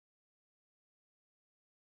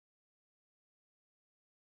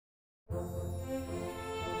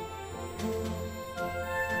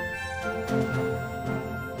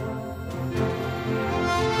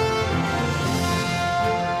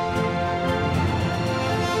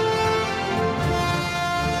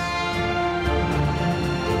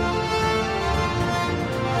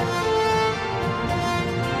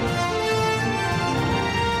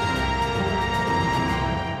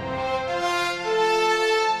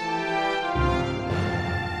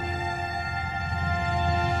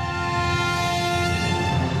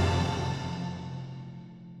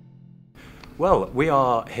Well, we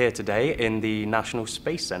are here today in the National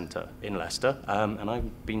Space Centre in Leicester, and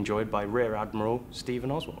I've been joined by Rear Admiral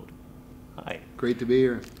Stephen Oswald. Hi. Great to be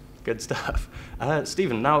here. Good stuff.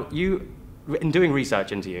 Stephen, now in doing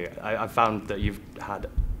research into you, I've found that you've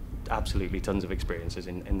had absolutely tons of experiences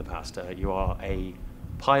in the past. You are a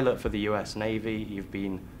pilot for the US Navy, you've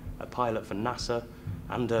been a pilot for NASA,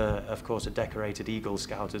 and of course a decorated Eagle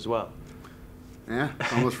Scout as well. Yeah,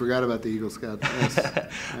 almost forgot about the Eagle Scout. Yes. Yeah.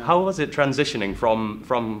 How was it transitioning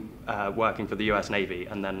from working for the US Navy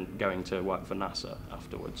and then going to work for NASA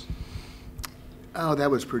afterwards? Oh, that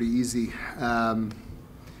was pretty easy.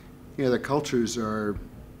 The cultures are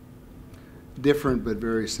different but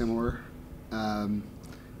very similar.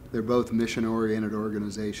 They're both mission-oriented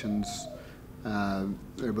organizations.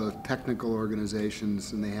 They're both technical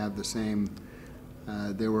organizations, and they have the same.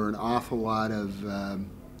 There were an awful lot of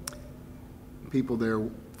people there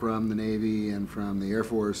from the Navy and from the Air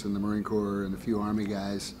Force and the Marine Corps and a few Army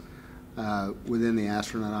guys within the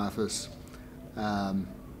astronaut office. And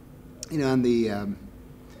the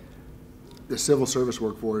civil service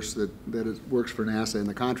workforce that works for NASA and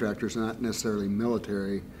the contractors are not necessarily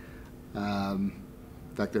military. In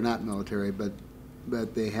fact, they're not military, but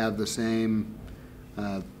they have the same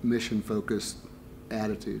mission-focused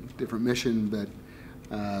attitude. Different mission, but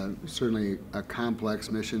certainly a complex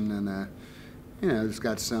mission, and it's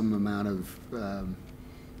got some amount of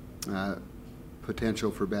potential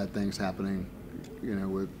for bad things happening,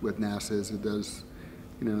 with NASA as it does,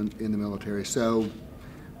 in the military. So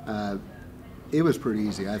it was pretty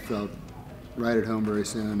easy. I felt right at home very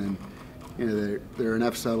soon, and there are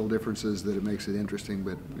enough subtle differences that it makes it interesting,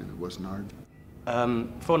 but it wasn't hard.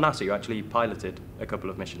 For NASA, you actually piloted a couple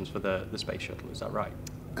of missions for the space shuttle, is that right?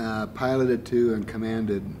 Piloted 2 and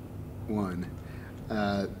commanded 1.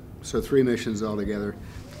 So 3 missions altogether.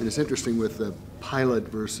 And it's interesting with the pilot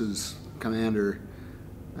versus commander,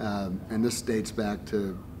 and this dates back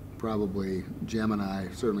to probably Gemini,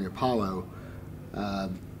 certainly Apollo.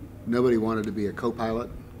 Nobody wanted to be a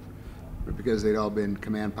co-pilot because they'd all been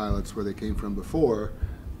command pilots where they came from before,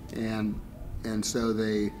 and so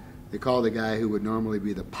they called the guy who would normally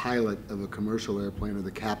be the pilot of a commercial airplane or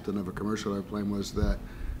the captain of a commercial airplane was the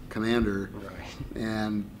commander, right.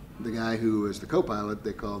 And the guy who was the co-pilot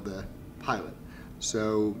they called the pilot.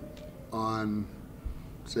 So on,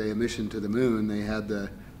 say, a mission to the moon, they had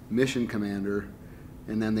the mission commander,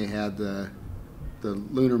 and then they had the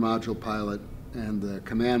lunar module pilot and the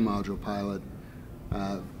command module pilot,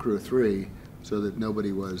 crew of 3, so that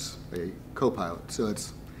nobody was a co-pilot. So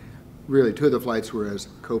it's really 2 of the flights were as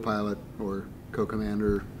co-pilot or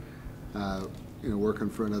co-commander,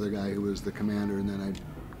 working for another guy who was the commander, and then I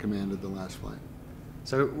commanded the last flight.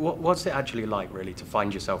 So what's it actually like, really, to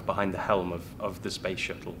find yourself behind the helm of the space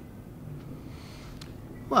shuttle?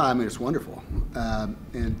 Well, I mean, it's wonderful.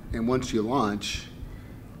 And once you launch,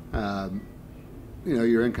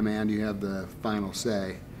 you're in command, you have the final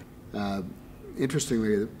say.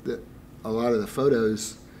 Interestingly, a lot of the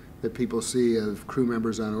photos that people see of crew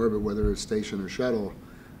members on orbit, whether it's station or shuttle,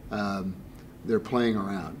 they're playing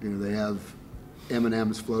around. They have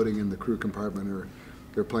M&Ms floating in the crew compartment, or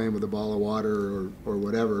they're playing with a ball of water or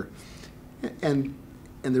whatever. And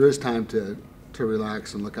there is time to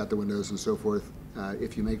relax and look out the windows and so forth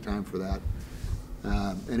if you make time for that.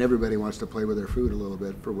 And everybody wants to play with their food a little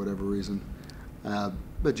bit for whatever reason.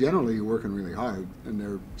 But generally you're working really hard, and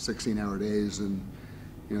they're 16-hour days, and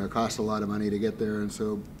it costs a lot of money to get there, and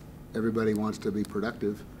so everybody wants to be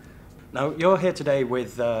productive. Now, you're here today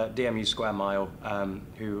with DMU Square Mile, and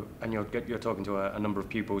you're talking to a number of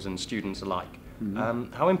pupils and students alike.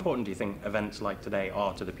 Mm-hmm. How important do you think events like today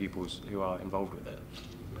are to the pupils who are involved with it?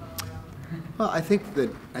 Well, I think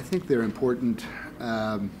they're important,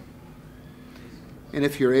 and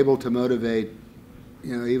if you're able to motivate,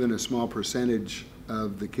 even a small percentage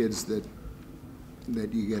of the kids that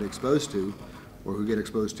you get exposed to, or who get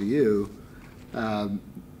exposed to you,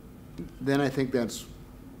 then I think that's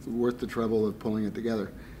worth the trouble of pulling it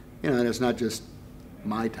together. And it's not just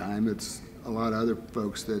my time; it's a lot of other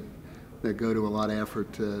folks that go to a lot of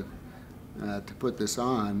effort to put this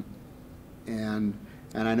on, and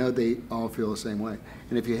I know they all feel the same way.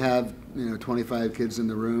 And if you have 25 kids in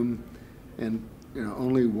the room, and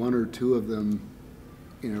only 1 or 2 of them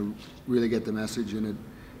really get the message, and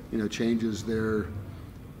it changes their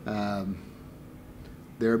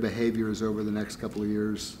behaviors over the next couple of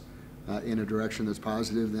years in a direction that's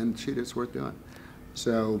positive, then shoot, it's worth doing.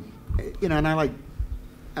 So, and I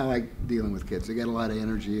like dealing with kids. They get a lot of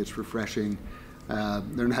energy. It's refreshing.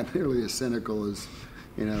 They're not nearly as cynical as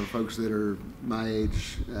folks that are my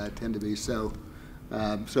age tend to be. So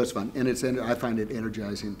it's fun, and I find it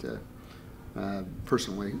energizing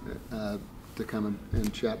personally to come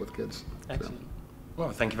and chat with kids. Excellent. So.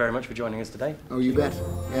 Well, thank you very much for joining us today. Oh, you bet.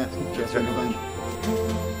 Yeah, Cheers. it's been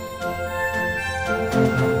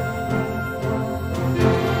fun.